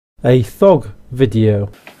a Thog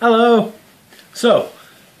video. Hello! So,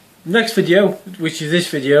 next video, which is this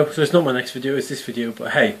video, so it's not my next video, it's this video,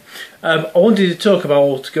 but hey. I wanted to talk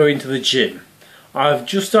about going to the gym. I've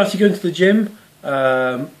just started going to the gym.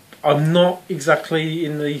 I'm not exactly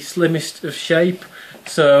in the slimmest of shape,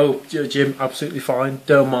 so gym, absolutely fine,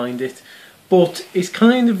 don't mind it. But it's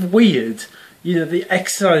kind of weird, you know, the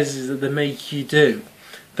exercises that they make you do.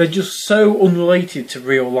 They're just so unrelated to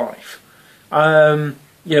real life.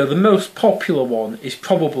 You know, the most popular one is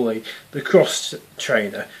probably the cross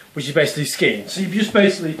trainer, which is basically skiing. So you're just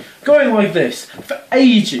basically going like this for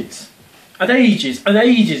ages and ages and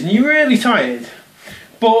ages, and you're really tired.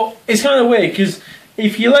 But it's kind of weird because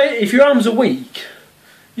if your arms are weak,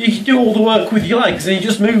 you can do all the work with your legs, and you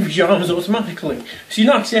just move your arms automatically. So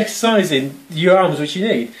you're not actually exercising your arms, which you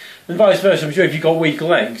need, and vice versa. I'm sure if you've got weak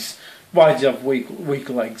legs, why do you have weak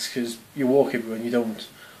legs? Because you walk everywhere and you don't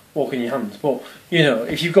walk in your hands. But you know,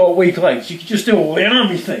 if you've got weak legs, you can just do all the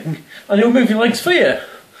army thing, and you'll move your legs for you.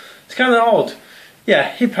 It's kind of odd.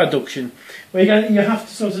 Yeah, hip adduction, where you have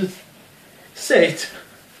to sort of sit,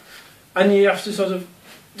 and you have to sort of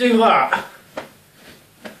do that,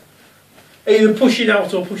 either pushing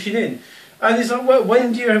out or pushing in. And it's like, well,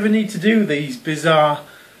 when do you ever need to do these bizarre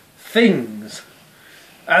things?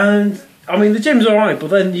 And I mean, the gym's alright, but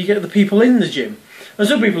then you get the people in the gym. And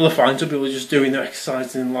some people are fine, some people are just doing their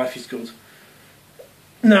exercise and life is good.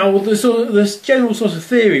 Now, there's general sort of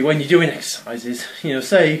theory when you're doing exercises, you know,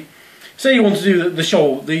 say you want to do the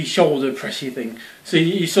shoulder pressy thing. So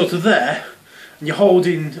you're sort of there, and you're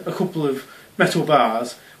holding a couple of metal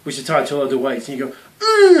bars, which are tied to a load of weights, and you go,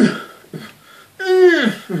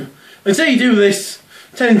 and say you do this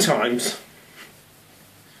 10 times,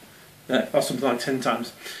 yeah, or something like 10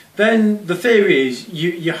 times, then the theory is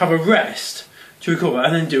you have a rest to recover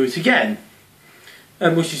and then do it again,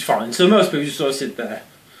 which is fine. So most people just sort of sit there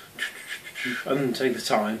and then take the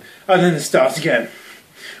time and then start again.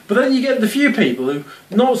 But then you get the few people who,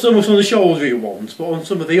 not so much on the shouldery ones, but on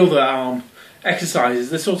some of the other arm exercises,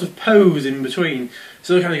 they sort of pose in between.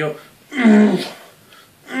 So they kind of go,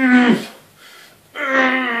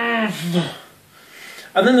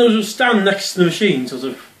 and then they'll just stand next to the machine, sort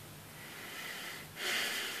of.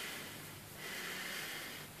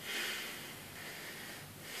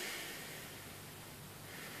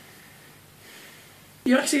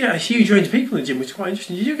 You actually get a huge range of people in the gym, which is quite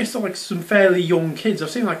interesting. You do get like some fairly young kids. I've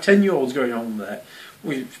seen like 10-year-olds going on there,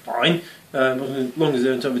 which is fine, as long as they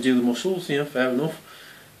don't overdo the muscles, you know, fair enough.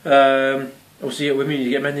 Obviously you get women, you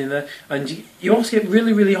get men in there, and you also get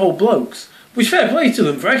really, really old blokes, which fair play to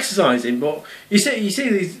them for exercising, but you see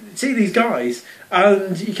these guys,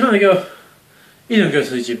 and you kind of go, you don't go to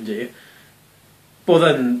the gym, do you? But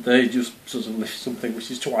then they just sort of lift something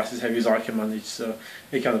which is twice as heavy as I can manage, so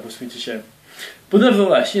it kind of puts me to shame. But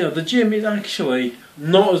nevertheless, you know, the gym is actually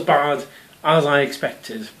not as bad as I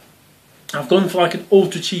expected. I've gone for like an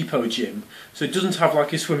ultra cheapo gym, so it doesn't have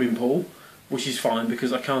like a swimming pool, which is fine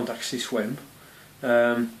because I can't actually swim.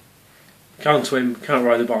 Can't swim, can't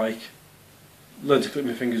ride a bike. Learned to clip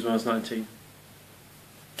my fingers when I was 19.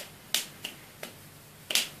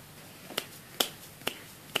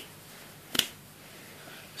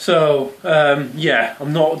 So, yeah,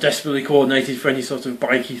 I'm not desperately coordinated for any sort of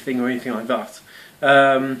bikey thing or anything like that.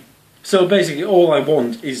 So basically all I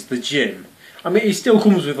want is the gym. I mean, it still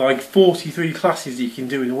comes with like 43 classes you can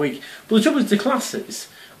do in a week. But the trouble is the classes,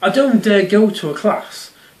 I don't dare go to a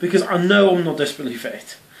class because I know I'm not desperately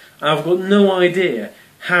fit. And I've got no idea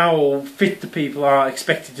how fit the people are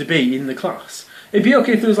expected to be in the class. It'd be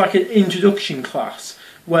okay if there was like an introduction class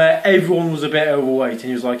where everyone was a bit overweight and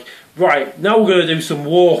he was like, right, now we're going to do some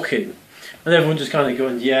walking. And everyone just kind of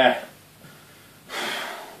going, yeah.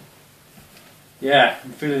 Yeah,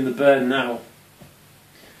 I'm feeling the burn now.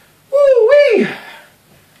 Woo-wee!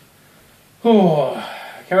 Oh,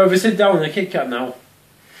 I can't ever sit down in a Kit Kat now.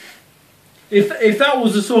 If that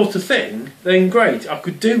was the sort of thing, then great, I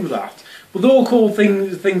could do that. But they're all called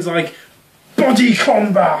things like body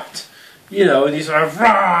combat, you know, and you sort of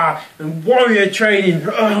rah, and warrior training,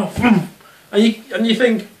 and you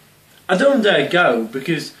think, I don't dare go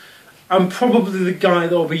because I'm probably the guy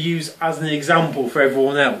that will be used as an example for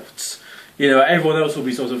everyone else. You know, everyone else will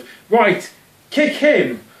be sort of, right, kick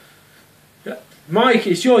him. Mike,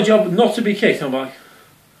 it's your job not to be kicked. I'm like,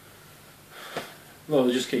 well,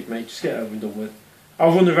 just kick me, just get over and done with.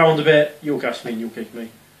 I'll run around a bit, you'll catch me and you'll kick me.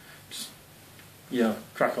 Just, you know,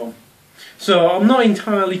 crack on. So I'm not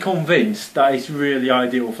entirely convinced that it's really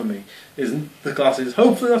ideal for me, isn't the classes.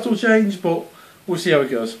 Hopefully that will change, but we'll see how it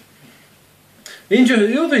goes.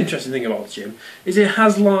 The other interesting thing about the gym is it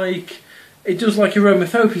has like it does like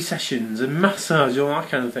aromatherapy sessions and massage and all that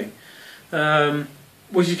kind of thing,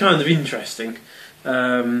 which is kind of interesting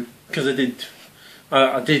because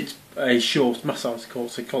I did a short massage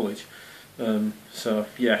course at college. So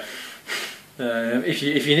yeah, if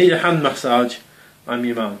you need a hand massage, I'm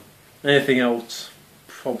your man. Anything else,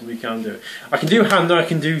 probably can't do it. I can do hand, I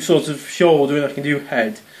can do sort of shoulder, and I can do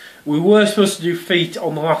head. We were supposed to do feet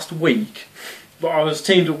on the last week, but I was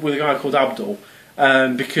teamed up with a guy called Abdul,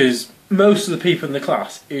 because most of the people in the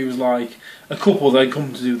class, it was like a couple that had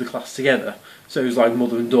come to do the class together. So it was like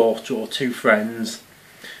mother and daughter or two friends.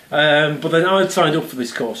 But then I had signed up for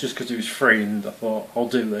this course just because it was free, and I thought, I'll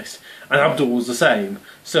do this. And Abdul was the same.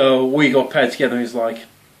 So we got paired together and he's like,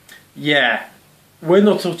 yeah, we're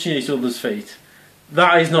not touching each other's feet.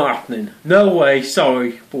 That is not happening. No way,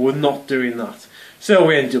 sorry, but we're not doing that. So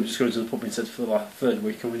we ended up just going to the pub instead for the third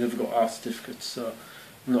week, and we never got our certificates. So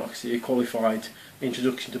I'm not actually a qualified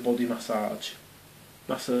introduction to body massage.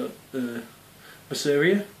 Massager?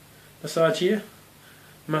 Massagier?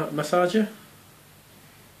 Massager?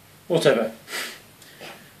 Whatever.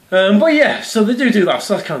 But yeah, so they do that,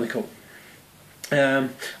 so that's kind of cool.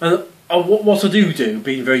 And what I do,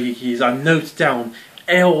 being very geeky, is I note down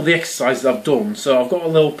all the exercises I've done. So I've got a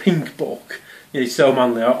little pink book. It's so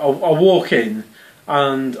manly. I walk in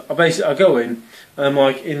and I go in and I'm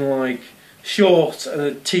like in like shorts and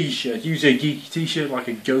a t-shirt, usually a geeky t-shirt like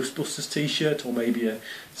a Ghostbusters t-shirt or maybe a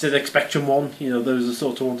ZX Spectrum one. You know, those are the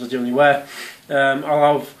sort of ones I generally wear.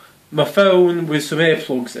 I'll have my phone with some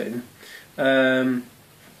earplugs in,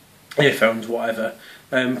 earphones, whatever,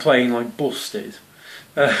 playing like Busted.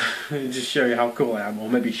 Just show you how cool I am, or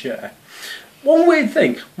maybe share. One weird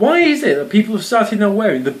thing, why is it that people have started now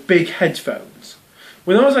wearing the big headphones?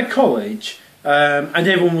 When I was at college, and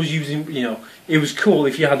everyone was using, you know, it was cool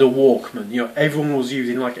if you had a Walkman. You know, everyone was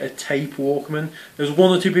using like a tape Walkman. There was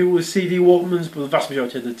one or two people with CD Walkmans, but the vast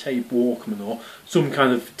majority had a tape Walkman or some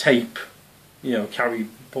kind of tape, you know, carry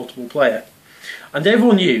portable player. And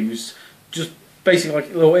everyone used just basically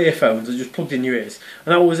like little earphones that just plugged in your ears,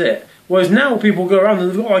 and that was it. Whereas now people go around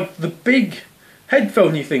and they've got like the big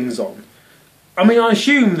headphoney things on. I mean, I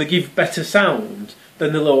assume they give better sound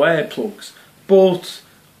than the little earplugs, but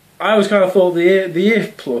I always kind of thought the ear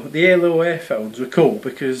little earphones were cool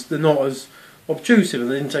because they're not as obtrusive and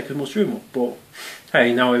they didn't take as much room up. But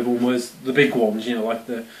hey, now everyone wears the big ones, you know, like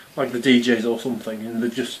the DJs or something, and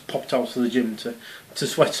they've just popped out to the gym to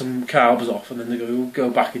sweat some carbs off, and then they go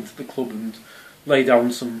back into the club and lay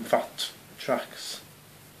down some fat tracks.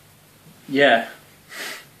 Yeah.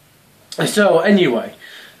 So anyway,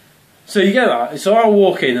 so you get that. So I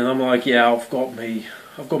walk in and I'm like, yeah, I've got me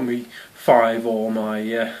 5 or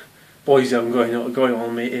my Boyzone going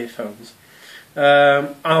on my earphones.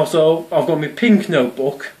 Also, I've got my pink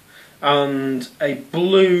notebook and a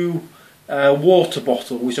blue water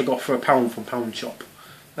bottle which I got for £1 from Pound Shop.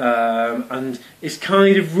 And it's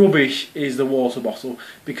kind of rubbish is the water bottle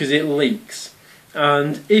because it leaks,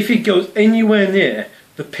 and if it goes anywhere near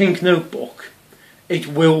the pink notebook it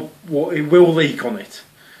will leak on it.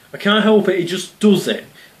 I can't help it, it just does it.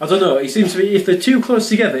 I don't know, it seems to be if they're too close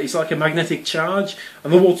together it's like a magnetic charge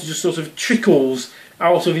and the water just sort of trickles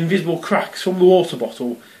out of invisible cracks from the water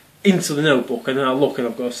bottle into the notebook, and then I look and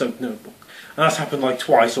I've got a soaked notebook. And that's happened like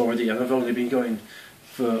twice already and I've only been going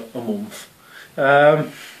for a month.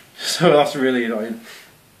 So that's really annoying.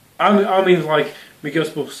 I mean, like my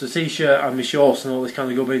Ghostbusters t-shirt and my shorts and all this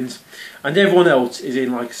kind of gubbins, and everyone else is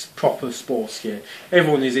in like proper sports gear.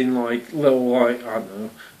 Everyone is in like little, like, I don't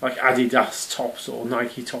know, like Adidas tops or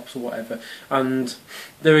Nike tops or whatever, and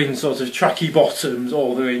they're in sort of tracky bottoms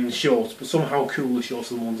or they're in shorts, but somehow cooler shorts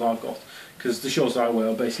than the ones I've got, because the shorts I wear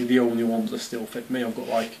are basically the only ones that still fit me. I've got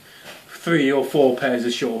like 3 or 4 pairs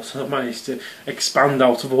of shorts and I've managed to expand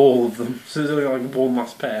out of all of them, so there's only like one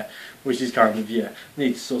last pair, which is kind of, yeah,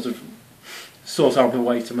 need to sort out my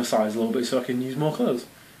way to my size a little bit so I can use more clothes.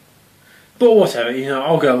 But whatever, you know,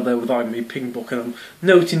 I'll go there with like my pink book and I'm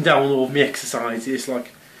noting down all of my exercises,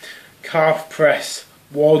 like calf press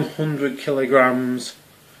 100 kilograms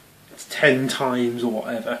 10 times or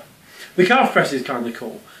whatever. The calf press is kind of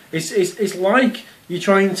cool. It's like you're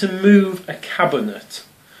trying to move a cabinet.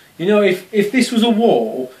 You know, if this was a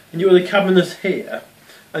wall and you had a cabinet here,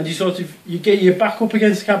 and you get your back up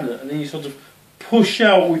against the cabinet and then you sort of push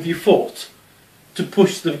out with your foot to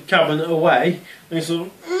push the cabinet away, and it's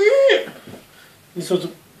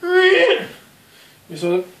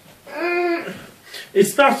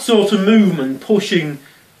that sort of movement, pushing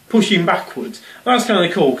backwards. That's kind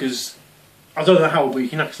of cool because I don't know how, but you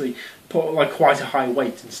can actually put like quite a high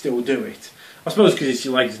weight and still do it. I suppose because it's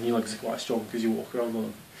your legs and your legs are quite strong because you walk around on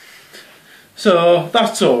them. So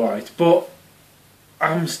that's alright, but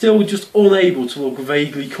I'm still just unable to look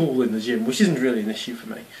vaguely cool in the gym, which isn't really an issue for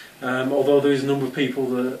me. Although there is a number of people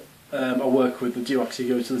that I work with that do actually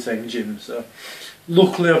go to the same gym, so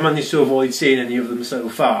luckily I've managed to avoid seeing any of them so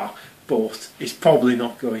far, but it's probably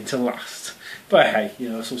not going to last. But hey, you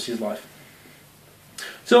know, such is life.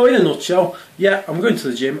 So in a nutshell, yeah, I'm going to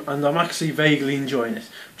the gym and I'm actually vaguely enjoying it.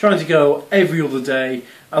 I'm trying to go every other day,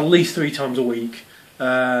 at least 3 times a week.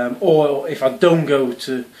 Or if I don't go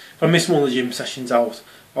to, if I miss one of the gym sessions out,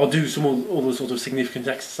 I'll do some other sort of significant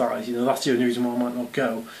exercise. You know, that's the only reason why I might not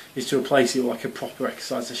go, is to replace it with like a proper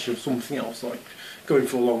exercise session or something else, like going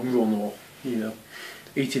for a long run, or, you know,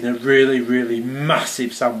 eating a really, really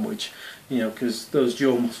massive sandwich, you know, because those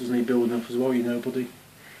jaw muscles need building up as well, you know, buddy.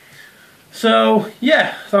 So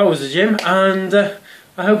yeah, that was the gym, and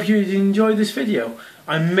I hope you enjoyed this video.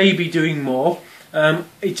 I may be doing more.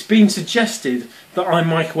 It's been suggested that I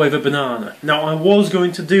microwave a banana. Now, I was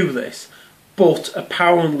going to do this, but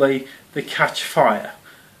apparently they catch fire.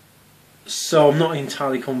 So I'm not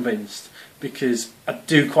entirely convinced, because I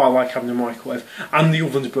do quite like having a microwave, and the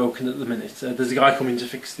oven's broken at the minute. There's a guy coming to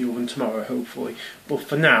fix the oven tomorrow, hopefully. But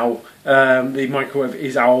for now, the microwave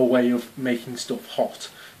is our way of making stuff hot.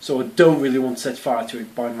 So I don't really want to set fire to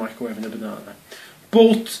it by microwaving a banana.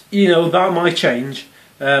 But, you know, that might change.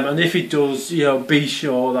 And if it does, you know, be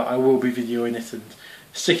sure that I will be videoing it and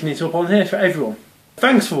sticking it up on here for everyone.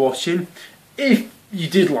 Thanks for watching. If you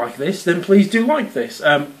did like this, then please do like this.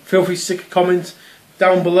 Feel free to stick a comment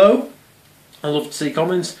down below. I love to see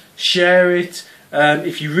comments. Share it.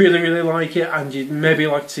 If you really, really like it and you'd maybe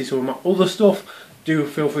like to see some of my other stuff, do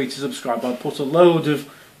feel free to subscribe. I'll put a load of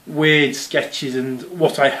weird sketches and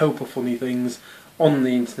what I hope are funny things on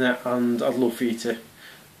the internet, and I'd love for you to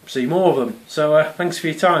see more of them. So thanks for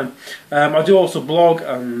your time. I do also blog,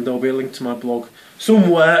 and there'll be a link to my blog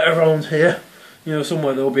somewhere around here. You know,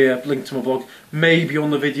 somewhere there'll be a link to my blog, maybe on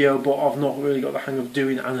the video, but I've not really got the hang of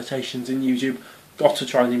doing annotations in YouTube. Got to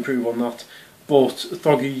try and improve on that. But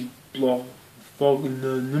Thoggy blog,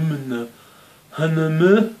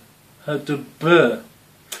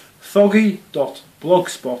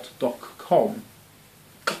 Thoggy.blogspot.com.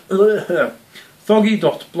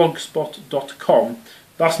 Thoggy.blogspot.com.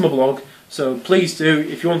 That's my blog, so please do,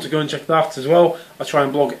 if you want to go and check that as well. I try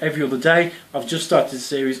and blog every other day. I've just started a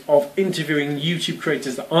series of interviewing YouTube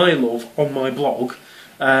creators that I love on my blog.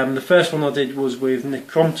 The first one I did was with Nick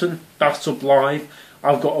Crompton. That's up live.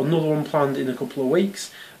 I've got another one planned in a couple of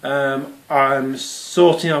weeks. I'm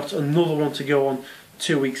sorting out another one to go on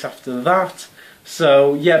 2 weeks after that.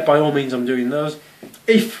 So yeah, by all means I'm doing those.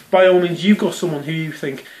 If by all means you've got someone who you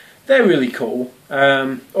think they're really cool,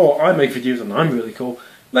 or I make videos and I'm really cool,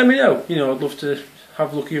 let me know. You know, I'd love to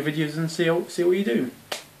have a look at your videos and see what you do.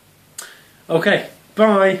 Okay,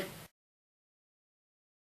 bye.